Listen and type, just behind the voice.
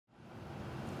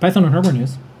Python on hardware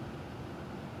news.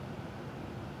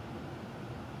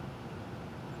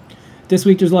 This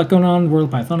week there's a lot going on in the world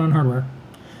of Python on hardware.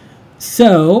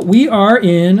 So we are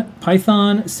in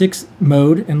Python 6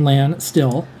 mode and LAN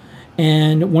still.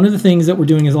 And one of the things that we're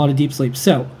doing is a lot of deep sleep.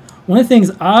 So one of the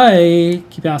things I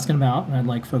keep asking about, and I'd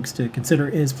like folks to consider,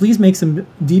 is please make some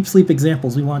deep sleep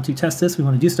examples. We want to test this. We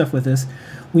want to do stuff with this.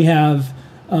 We have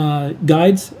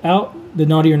guides out. The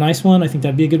naughty or nice one, I think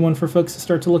that'd be a good one for folks to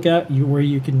start to look at, where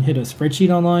you can hit a spreadsheet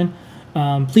online.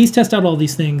 Please test out all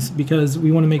these things because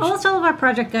we want to make almost all of our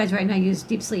project guides right now use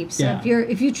deep sleep. So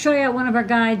if you try out one of our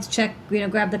guides, check,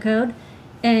 grab the code,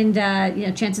 and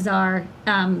chances are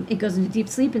it goes into deep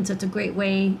sleep, and so it's a great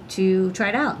way to try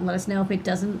it out and let us know if it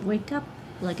doesn't wake up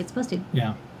like it's supposed to.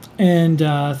 Yeah, and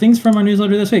things from our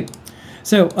newsletter this week.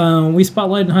 So we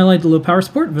spotlight and highlight the low power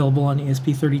support available on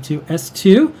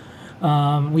ESP32S2.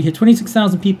 We hit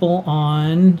 26,000 people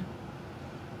on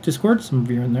Discord. Some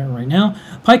of you are in there right now.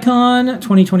 PyCon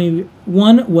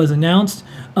 2021 was announced.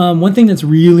 One thing that's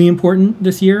really important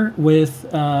this year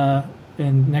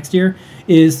and next year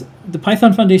is the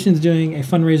Python Foundation is doing a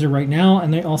fundraiser right now,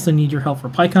 and they also need your help for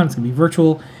PyCon. It's going to be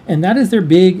virtual, and that is their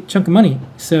big chunk of money.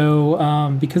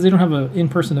 So because they don't have an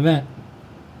in-person event,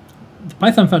 the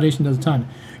Python Foundation does a ton.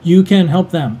 You can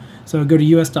help them. So go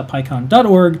to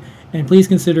us.pycon.org, and please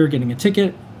consider getting a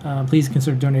ticket. Please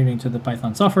consider donating to the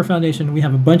Python Software Foundation. We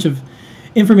have a bunch of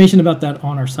information about that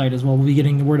on our site as well. We'll be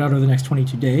getting the word out over the next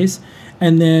 22 days.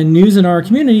 And then news in our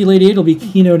community, Ladyada will be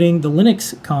keynoting the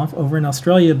Linux Conf over in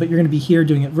Australia, but you're going to be here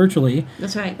doing it virtually.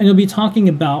 That's right. And you'll be talking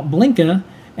about Blinka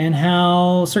and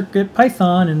how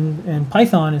CircuitPython and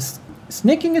Python is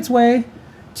snaking its way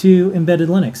to embedded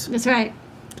Linux. That's right.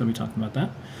 So we'll be talking about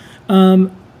that.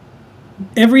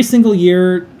 Every single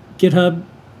year, GitHub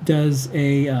does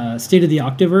a State of the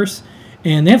Octaverse,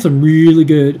 and they have some really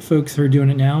good folks who are doing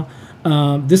it now.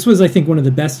 This was, I think, one of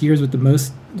the best years with the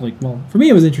most, for me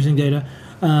it was interesting data.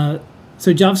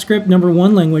 So JavaScript,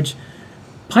 #1 language.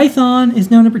 Python is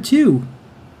now #2.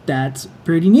 That's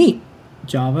pretty neat.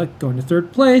 Java going to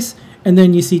 3rd place, and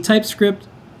then you see TypeScript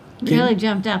really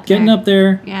jumped up getting up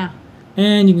there. Yeah.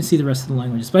 And you can see the rest of the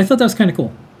languages. But I thought that was kind of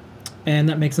cool. And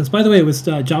that makes sense. By the way, it was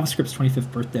JavaScript's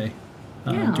 25th birthday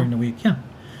during the week. Yeah,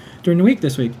 during the week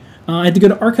this week. I had to go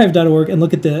to archive.org and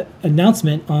look at the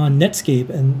announcement on Netscape,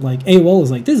 and AOL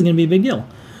was like, this is going to be a big deal.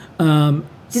 Did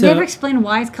they ever explain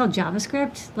why it's called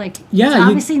JavaScript? Yeah, it's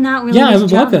obviously not really. Yeah, I have a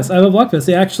blog post. I have a blog post.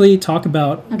 They actually talk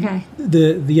about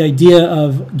the idea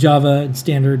of Java and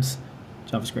standards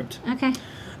JavaScript. Okay.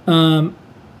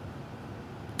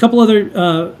 Couple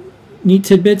other neat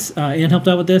tidbits. Anne helped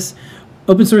out with this.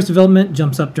 Open source development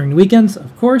jumps up during the weekends,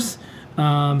 of course.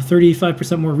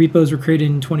 35% more repos were created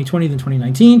in 2020 than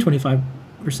 2019.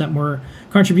 25% more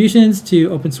contributions to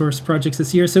open source projects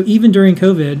this year. So even during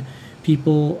COVID,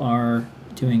 people are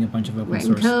doing a bunch of open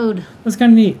source code. That's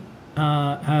kind of neat.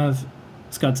 Have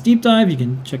Scott's deep dive. You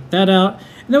can check that out.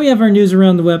 And then we have our news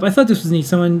around the web. I thought this was neat.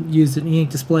 Someone used an e-ink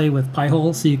display with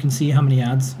Pi-hole, so you can see how many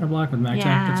ads are blocked with MagTech.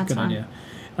 That's a good idea.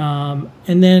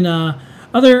 And then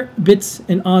other bits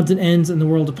and odds and ends in the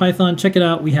world of Python. Check it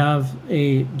out. We have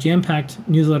a jam-packed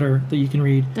newsletter that you can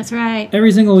read. That's right.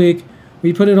 Every single week.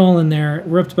 We put it all in there.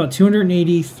 We're up to about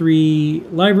 283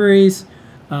 libraries.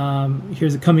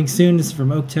 Here's a coming soon. This is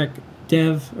from Oak Dev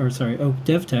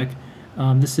Tech.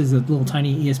 This is a little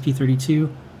tiny ESP32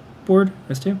 board,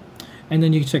 S2. And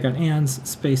then you can check out Anne's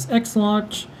SpaceX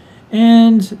launch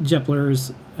and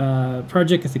Jepler's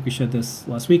project. I think we showed this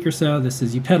last week or so. This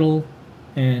is UPedal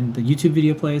and the YouTube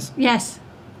video plays. Yes.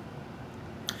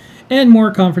 And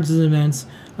more conferences and events.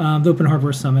 The Open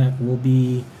Hardware Summit will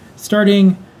be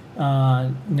starting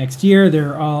next year.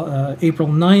 They're all April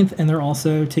 9th, and they're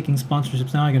also taking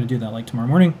sponsorships now. I got to do that tomorrow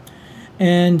morning.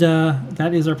 And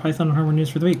that is our Python and hardware news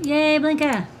for the week. Yay,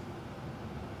 Blinka!